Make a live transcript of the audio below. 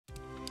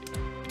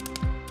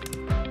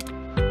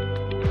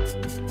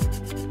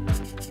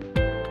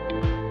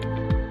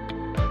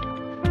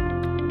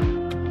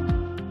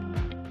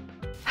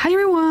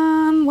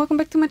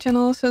welcome back to my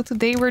channel. So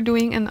today we're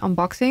doing an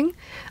unboxing.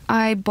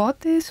 I bought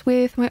this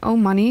with my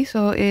own money,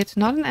 so it's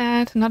not an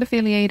ad, not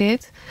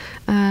affiliated.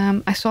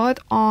 I saw it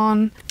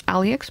on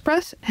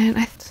AliExpress and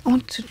I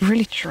want to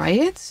really try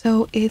it.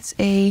 So it's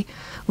a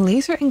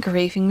laser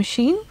engraving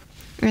machine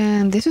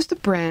and this is the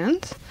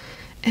brand.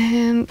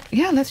 And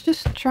yeah, let's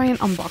just try and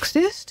unbox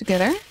this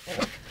together.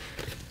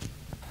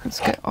 Let's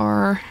get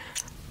our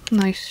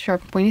nice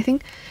sharp pointy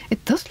thing.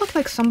 It does look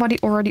like somebody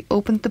already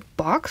opened the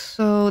box,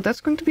 so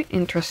that's going to be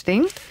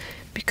interesting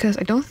because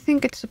I don't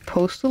think it's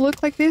supposed to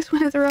look like this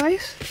when it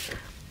arrives.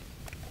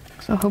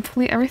 So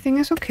hopefully everything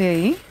is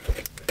okay.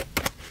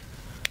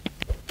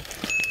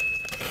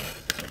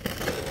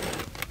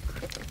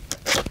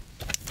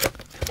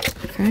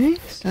 Okay,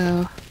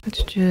 so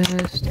let's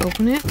just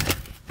open it.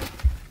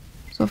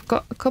 So I've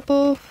got a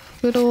couple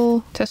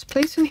little test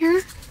plates in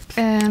here.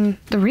 And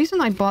the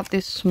reason I bought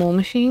this small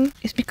machine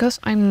is because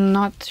I'm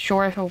not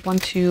sure if I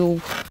want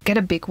to get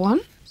a big one.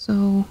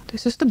 So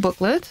this is the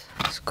booklet.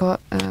 It's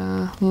got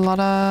a lot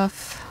of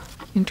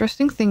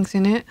interesting things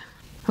in it.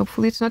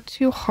 Hopefully it's not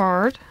too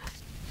hard.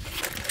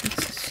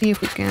 Let's see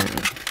if we can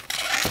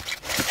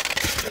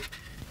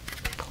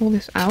pull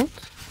this out.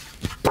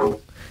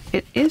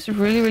 It is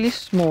really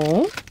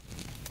small.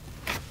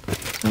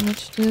 So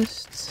let's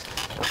just...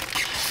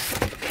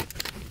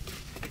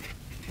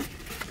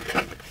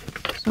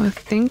 So I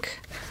think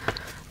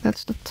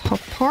that's the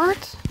top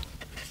part,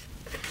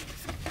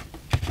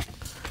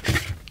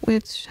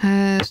 which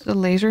has the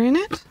laser in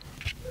it.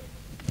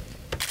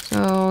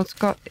 So it's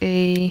got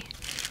a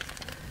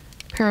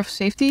pair of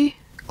safety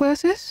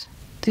glasses.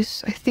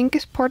 This I think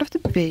is part of the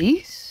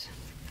base.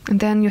 And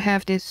then you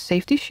have this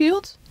safety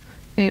shield.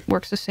 It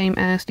works the same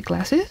as the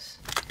glasses.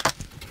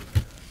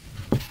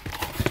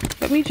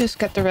 Let me just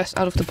get the rest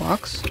out of the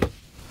box.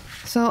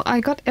 So I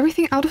got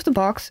everything out of the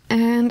box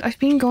and I've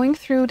been going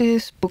through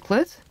this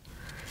booklet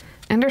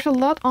and there's a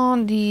lot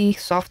on the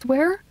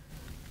software,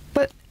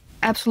 but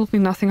absolutely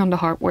nothing on the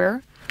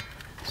hardware.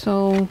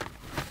 So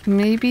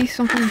maybe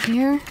something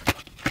here.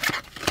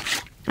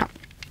 Oh,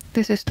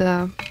 this is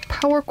the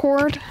power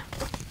cord.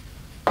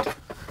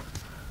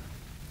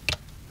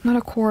 Not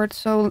a cord,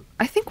 so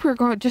I think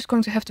we're just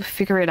going to have to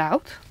figure it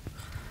out.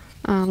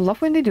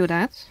 Love when they do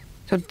that.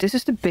 So this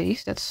is the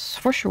base, that's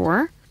for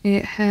sure.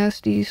 It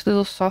has these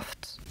little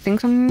soft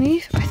things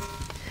underneath.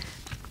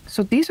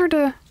 So these are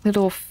the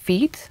little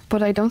feet,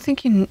 but I don't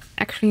think you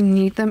actually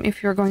need them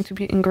if you're going to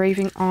be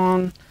engraving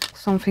on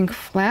something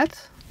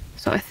flat.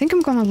 So I think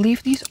I'm gonna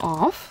leave these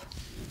off.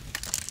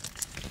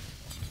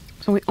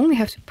 So we only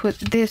have to put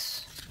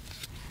this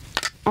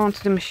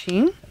onto the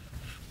machine.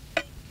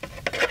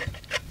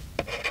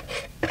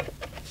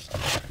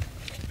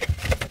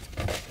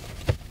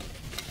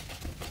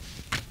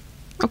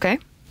 Okay,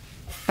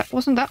 that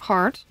wasn't that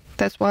hard.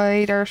 That's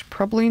why there's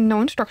probably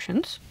no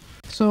instructions.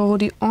 So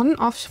the on and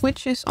off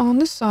switch is on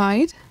the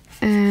side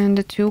and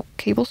the two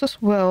cables as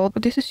well.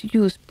 But this is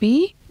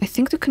USB, I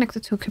think, to connect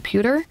it to a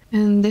computer.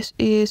 And this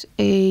is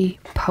a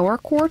power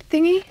cord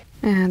thingy.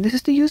 And this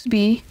is the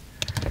USB.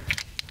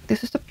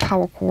 This is the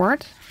power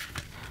cord.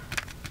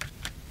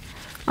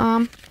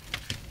 I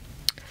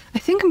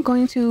think I'm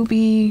going to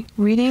be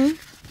reading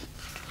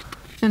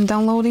and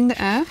downloading the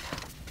app.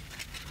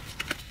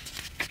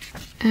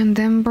 And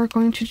then we're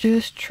going to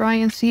just try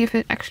and see if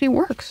it actually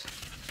works.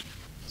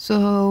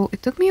 So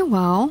it took me a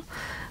while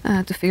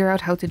to figure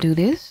out how to do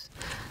this,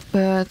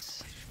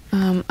 but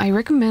I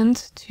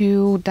recommend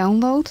to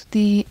download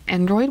the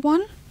Android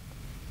one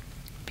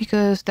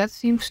because that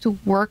seems to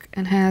work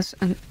and has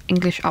an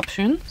English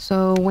option.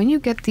 So when you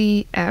get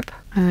the app,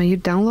 you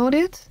download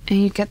it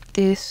and you get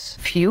this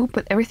view,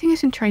 but everything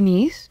is in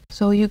Chinese.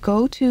 So you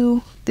go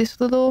to this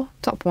little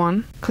top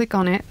one, click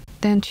on it,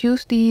 then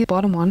choose the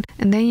bottom one,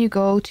 and then you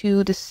go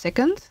to the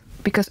second,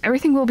 because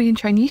everything will be in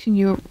Chinese and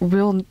you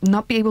will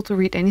not be able to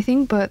read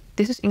anything, but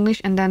this is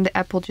English and then the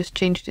app will just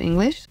change to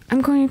English.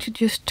 I'm going to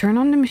just turn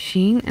on the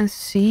machine and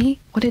see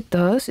what it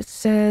does. It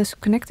says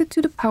connected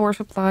to the power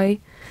supply,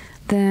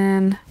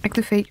 then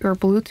activate your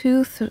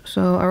Bluetooth.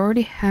 So I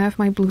already have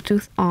my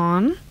Bluetooth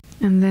on,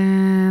 and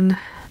then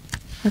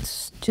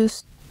let's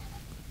just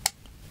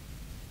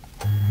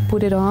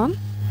put it on.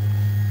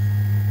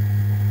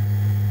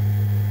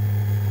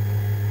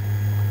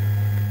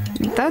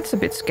 That's a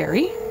bit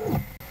scary,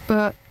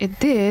 but it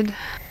did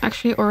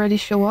actually already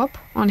show up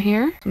on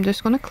here. I'm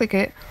just gonna click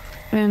it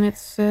and it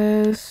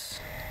says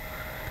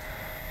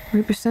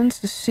represents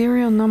the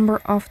serial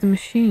number of the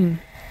machine.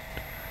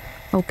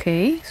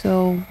 Okay,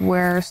 so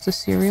where's the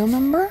serial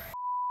number?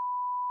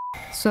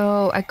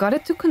 So I got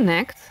it to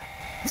connect.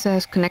 It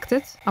says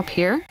connected up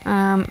here.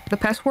 The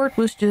password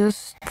was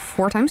just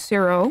 4 times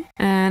 0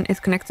 and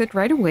it connected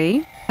right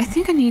away. I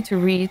think I need to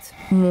read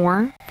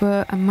more,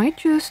 but I might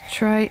just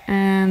try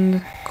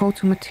and go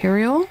to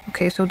material.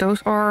 Okay, so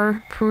those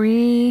are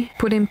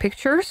pre-put in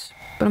pictures,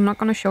 but I'm not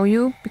going to show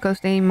you because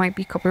they might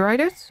be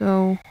copyrighted.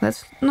 So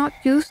let's not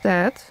use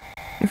that.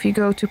 If you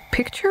go to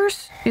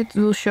pictures, it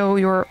will show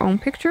your own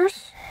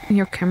pictures in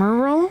your camera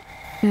roll.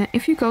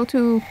 If you go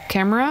to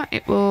camera,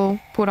 it will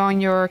put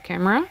on your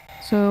camera.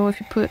 So if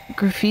you put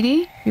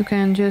graffiti, you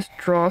can just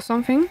draw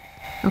something.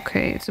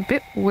 Okay, it's a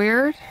bit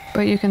weird,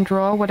 but you can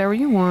draw whatever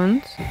you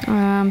want.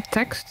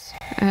 Text.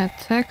 Add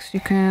text, you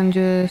can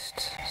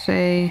just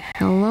say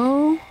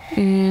hello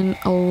in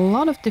a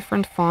lot of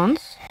different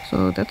fonts.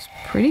 So that's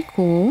pretty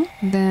cool.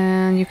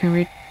 Then you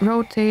can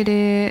rotate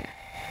it.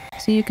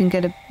 See, you can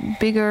get it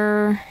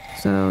bigger.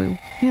 So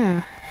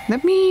yeah,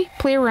 let me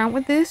play around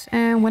with this,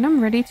 and when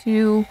I'm ready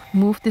to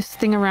move this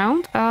thing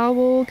around, I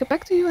will get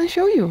back to you and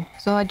show you.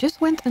 So I just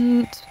went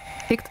and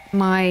picked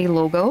my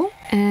logo,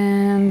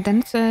 and then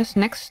it says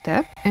next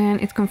step,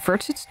 and it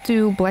converts it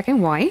to black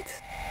and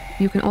white.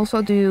 You can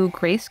also do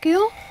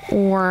grayscale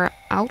or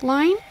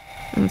outline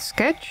and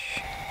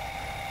sketch.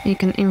 You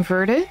can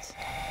invert it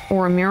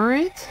or mirror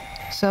it.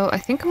 So I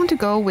think I want to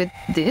go with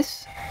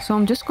this. So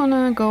I'm just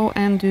gonna go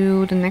and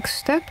do the next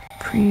step.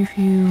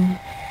 Preview.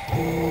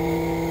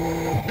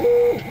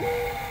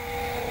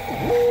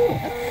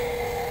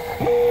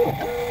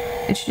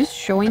 It's just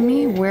showing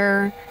me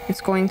where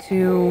it's going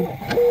to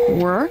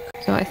work.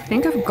 So I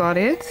think I've got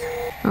it.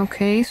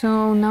 Okay,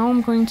 so now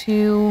I'm going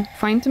to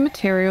find the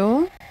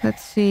material.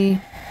 Let's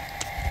see.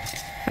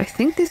 I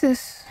think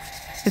it's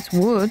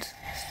wood,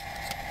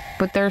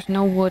 but there's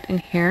no wood in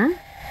here.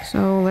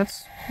 So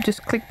let's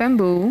just click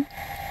bamboo.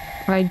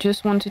 I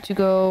just wanted to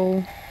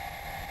go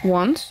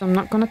once, so I'm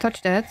not gonna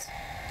touch that.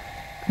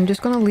 I'm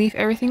just gonna leave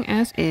everything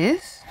as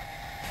is.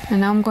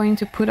 And now I'm going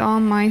to put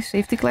on my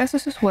safety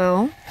glasses as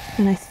well.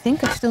 And I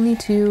think I still need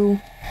to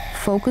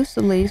focus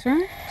the laser.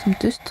 So I'm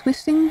just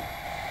twisting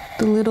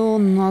the little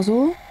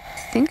nozzle. I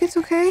think it's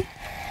okay.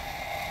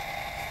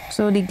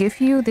 So they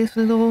give you this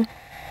little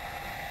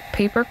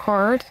paper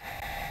card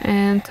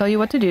and tell you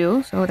what to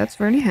do. So that's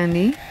really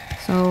handy.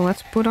 So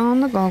let's put on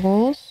the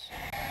goggles.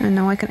 And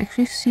now I can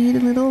actually see the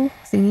little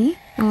thingy.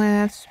 And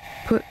let's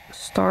put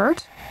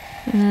start.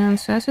 And it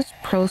says it's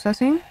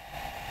processing.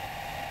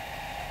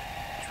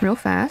 It's real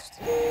fast.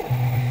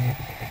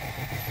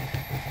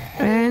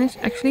 And it's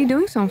actually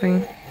doing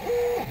something.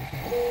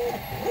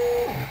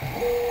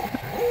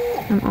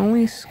 I'm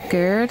only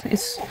scared.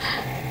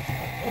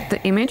 The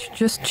image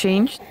just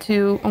changed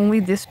to only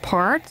this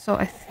part. So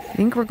I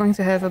think we're going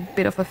to have a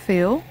bit of a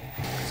fail.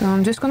 So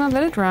I'm just gonna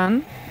let it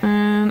run.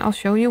 And I'll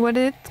show you what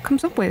it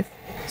comes up with.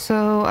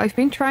 So I've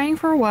been trying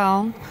for a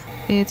while.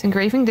 It's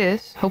engraving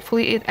this.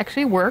 Hopefully it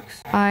actually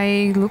works.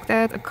 I looked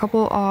at a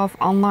couple of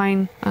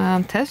online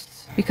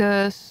tests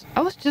because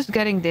I was just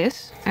getting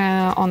this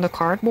on the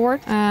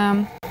cardboard.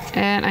 And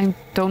I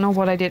don't know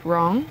what I did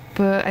wrong.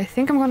 But I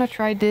think I'm gonna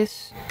try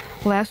this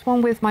last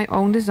one with my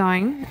own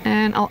design.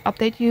 And I'll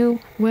update you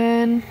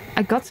when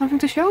I got something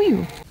to show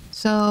you.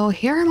 So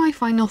here are my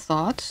final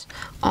thoughts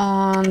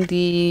on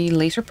the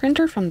laser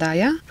printer from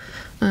DAJA.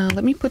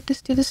 Let me put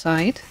this to the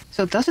side.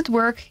 So does it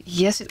work?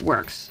 Yes, it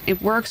works.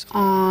 It works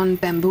on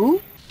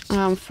bamboo.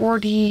 For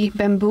the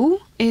bamboo,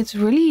 it's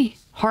really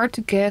hard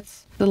to get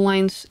the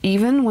lines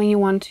even when you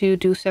want to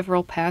do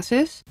several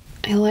passes.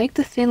 I like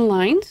the thin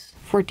lines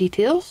for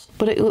details,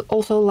 but I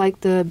also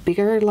like the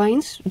bigger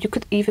lines. You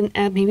could even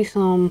add maybe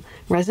some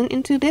resin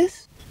into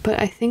this. But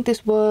I think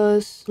this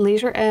was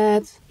laser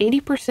at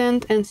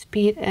 80% and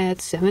speed at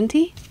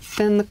 70.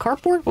 Then the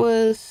cardboard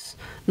was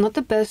not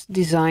the best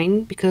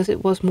design because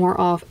it was more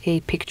of a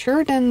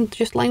picture than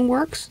just line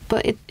works,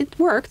 but it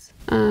worked.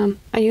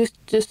 I used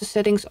just the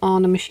settings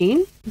on the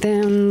machine.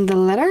 Then the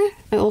letter,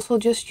 I also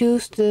just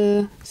used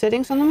the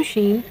settings on the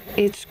machine.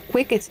 It's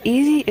quick, it's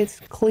easy, it's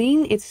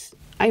clean.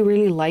 I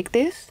really like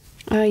this.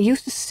 I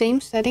used the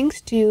same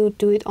settings to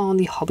do it on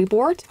the hobby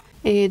board.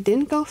 It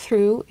didn't go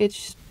through.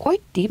 It's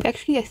quite deep,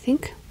 actually. I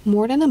think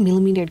more than 1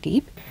 millimeter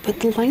deep, but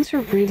the lines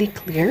are really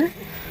clear.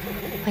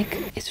 Like,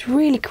 it's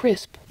really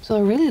crisp, so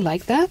I really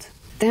like that.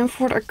 Then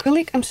for the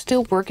acrylic, I'm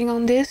still working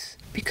on this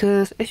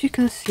because, as you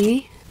can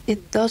see,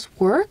 it does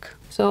work.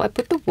 So I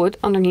put the wood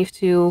underneath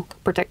to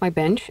protect my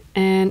bench,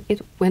 and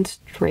it went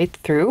straight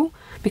through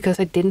because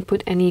I didn't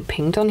put any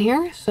paint on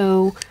here.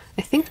 So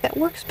I think that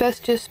works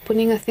best, just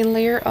putting a thin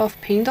layer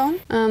of paint on.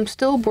 I'm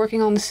still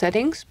working on the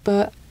settings,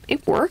 but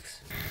it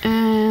works.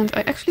 And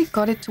I actually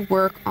got it to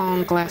work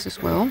on glass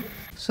as well.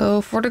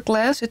 So for the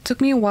glass, it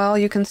took me a while.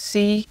 You can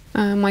see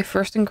my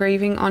first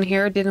engraving on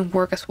here didn't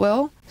work as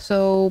well.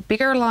 So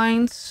bigger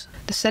lines,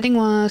 the setting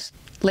was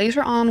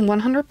laser on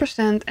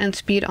 100% and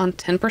speed on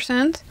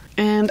 10%.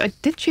 And I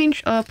did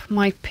change up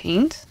my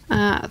paint.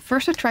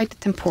 First I tried the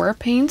tempera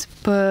paint,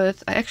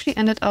 but I actually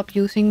ended up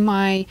using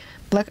my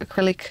black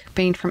acrylic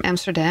paint from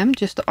Amsterdam,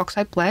 just the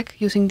oxide black,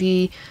 using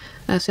the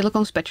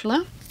silicone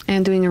spatula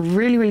and doing a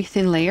really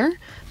thin layer.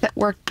 That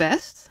worked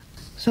best.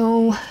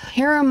 So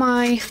here are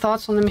my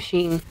thoughts on the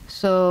machine.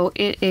 So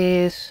it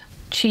is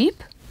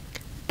cheap,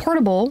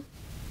 portable,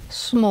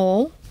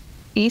 small,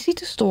 easy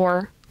to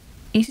store,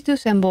 easy to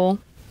assemble,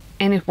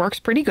 and it works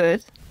pretty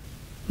good.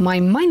 My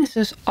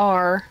minuses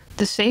are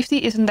the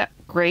safety isn't that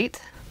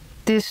great.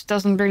 This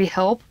doesn't really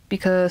help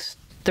because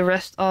the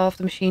rest of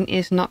the machine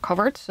is not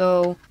covered,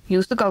 so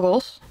use the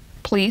goggles.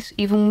 please,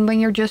 even when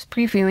you're just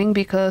previewing,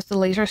 because the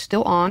laser is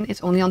still on.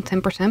 It's only on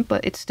 10%,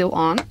 but it's still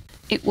on.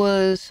 It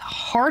was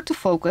hard to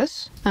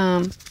focus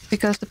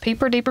because the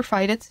paper they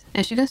provided,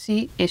 as you can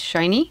see, is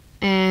shiny.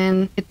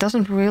 And it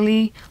doesn't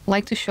really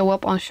like to show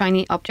up on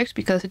shiny objects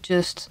because it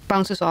just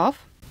bounces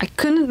off. I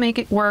couldn't make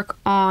it work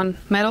on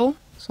metal.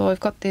 So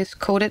I've got this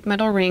coated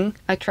metal ring.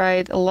 I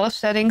tried a lot of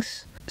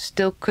settings,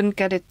 still couldn't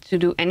get it to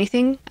do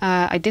anything.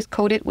 I did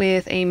coat it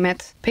with a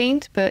matte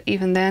paint, but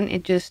even then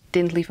it just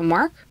didn't leave a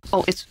mark.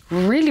 Oh, it's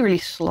really, really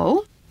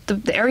slow.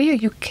 The area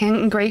you can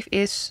engrave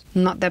is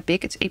not that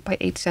big. It's 8 by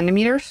 8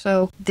 centimeters.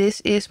 So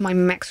this is my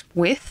max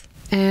width.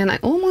 And I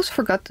almost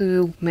forgot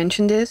to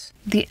mention this.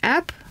 The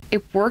app,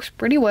 it works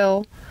pretty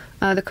well.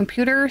 The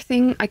computer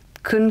thing, I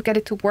couldn't get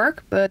it to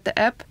work, but the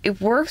app,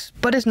 it works,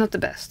 but it's not the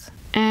best.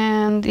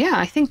 And yeah,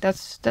 I think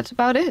that's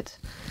about it.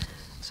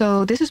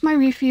 So this is my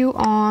review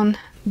on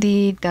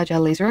the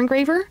DAJA Laser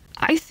Engraver.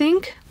 I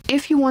think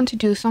if you want to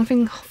do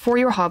something for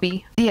your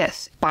hobby,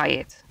 yes, buy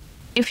it.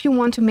 If you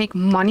want to make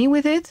money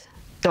with it,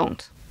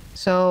 don't.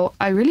 So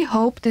I really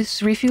hope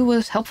this review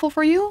was helpful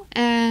for you.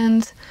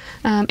 And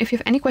if you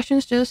have any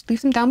questions, just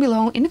leave them down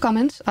below in the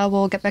comments. I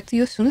will get back to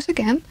you as soon as I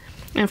can.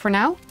 And for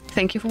now,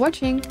 thank you for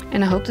watching,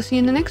 and I hope to see you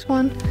in the next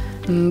one.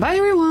 Bye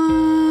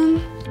everyone!